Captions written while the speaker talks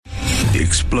The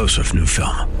explosive new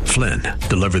film, Flynn,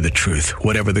 Deliver the Truth,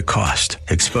 Whatever the Cost,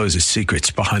 exposes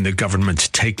secrets behind the government's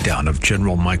takedown of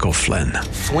General Michael Flynn.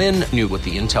 Flynn knew what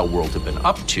the intel world had been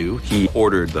up to. He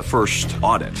ordered the first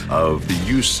audit of the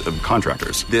use of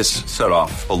contractors. This set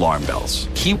off alarm bells.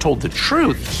 He told the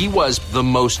truth. He was the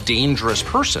most dangerous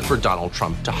person for Donald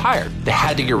Trump to hire. They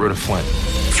had to get rid of Flynn.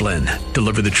 Flynn,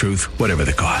 Deliver the Truth, Whatever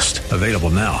the Cost. Available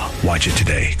now. Watch it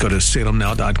today. Go to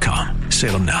salemnow.com.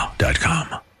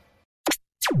 salemnow.com.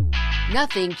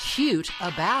 Nothing cute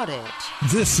about it.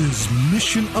 This is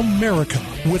Mission America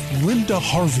with Linda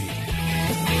Harvey.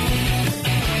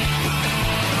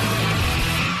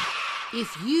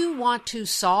 If you want to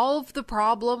solve the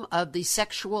problem of the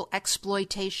sexual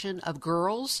exploitation of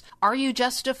girls, are you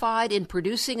justified in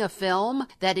producing a film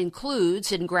that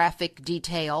includes in graphic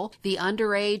detail the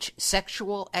underage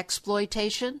sexual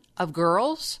exploitation of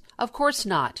girls? Of course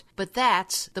not, but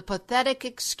that's the pathetic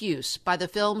excuse by the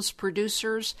film's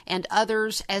producers and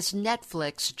others as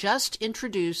Netflix just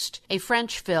introduced a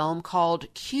French film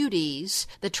called Cuties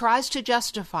that tries to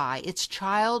justify its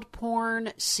child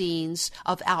porn scenes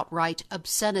of outright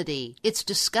obscenity. It's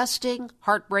disgusting,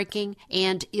 heartbreaking,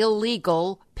 and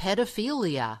illegal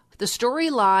pedophilia. The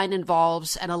storyline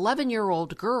involves an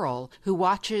 11-year-old girl who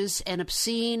watches an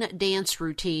obscene dance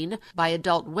routine by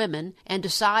adult women and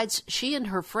decides she and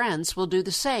her friends will do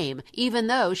the same, even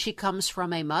though she comes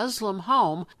from a Muslim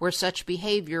home where such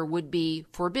behavior would be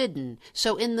forbidden.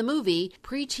 So in the movie,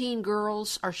 preteen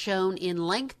girls are shown in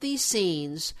lengthy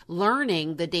scenes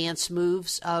learning the dance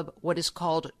moves of what is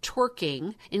called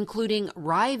twerking, including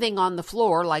writhing on the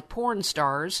floor like porn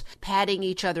stars, patting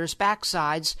each other's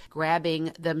backsides,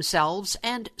 grabbing themselves,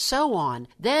 and so on.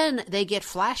 Then they get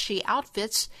flashy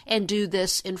outfits and do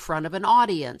this in front of an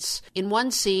audience. In one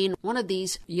scene, one of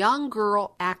these young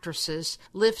girl actresses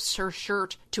lifts her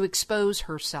shirt to expose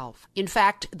herself. In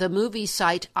fact, the movie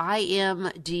site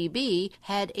IMDb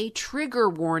had a trigger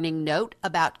warning note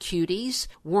about Cuties,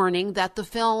 warning that the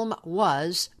film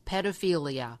was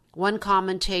pedophilia. One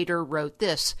commentator wrote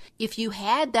this: "If you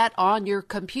had that on your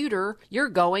computer, you're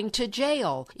going to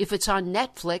jail. If it's on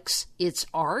Netflix, it's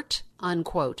art,"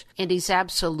 unquote. And he's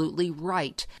absolutely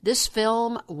right. This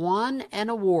film won an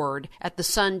award at the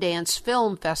Sundance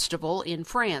Film Festival in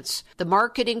France. The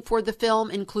marketing for the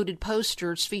film included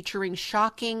posters featuring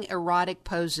shocking erotic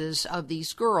poses of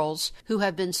these girls who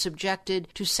have been subjected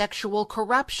to sexual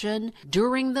corruption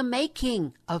during the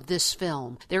making of this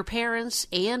film. Their parents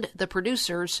and the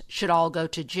producers should all go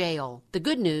to jail. The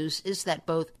good news is that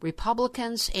both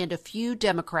Republicans and a few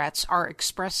Democrats are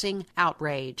expressing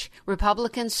outrage.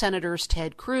 Republican Senators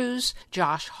Ted Cruz,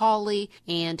 Josh Hawley,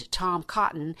 and Tom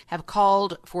Cotton have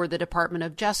called for the Department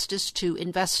of Justice to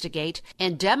investigate,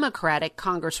 and Democratic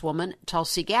Congresswoman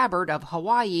Tulsi Gabbard of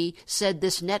Hawaii said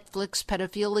this Netflix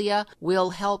pedophilia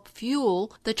will help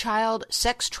fuel the child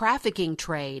sex trafficking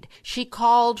trade. She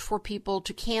called for people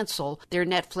to cancel their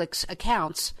Netflix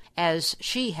accounts, as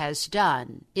she has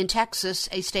done. In Texas,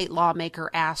 a state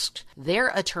lawmaker asked their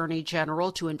attorney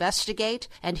general to investigate,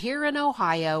 and here in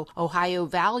Ohio, Ohio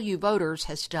Value Voters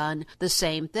has done the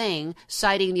same thing,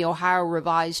 citing the Ohio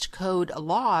Revised Code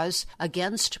laws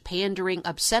against pandering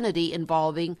obscenity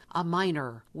involving a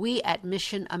minor. We at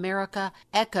Mission America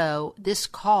echo this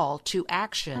call to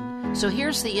action. So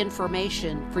here's the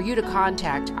information for you to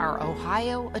contact our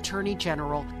Ohio Attorney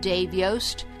General, Dave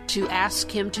Yost, to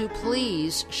ask him to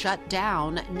please shut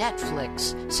down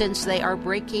Netflix since they are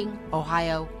breaking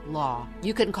Ohio law.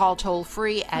 You can call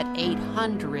toll-free at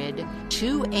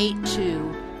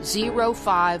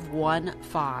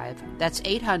 800-282-0515. That's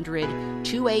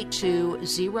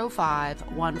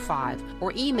 800-282-0515.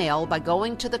 Or email by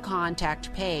going to the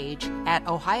contact page at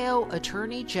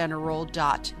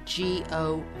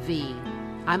ohioattorneygeneral.gov.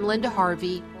 I'm Linda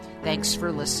Harvey. Thanks for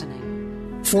listening.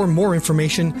 For more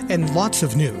information and lots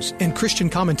of news and Christian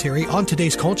commentary on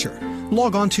today's culture,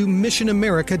 log on to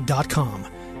missionamerica.com.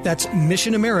 That's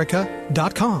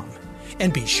missionamerica.com.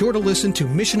 And be sure to listen to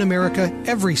Mission America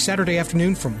every Saturday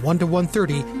afternoon from 1 to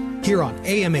 1:30 here on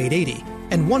AM 880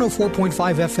 and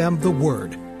 104.5 FM The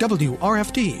Word,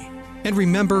 WRFD. And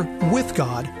remember, with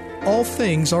God, all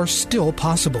things are still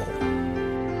possible.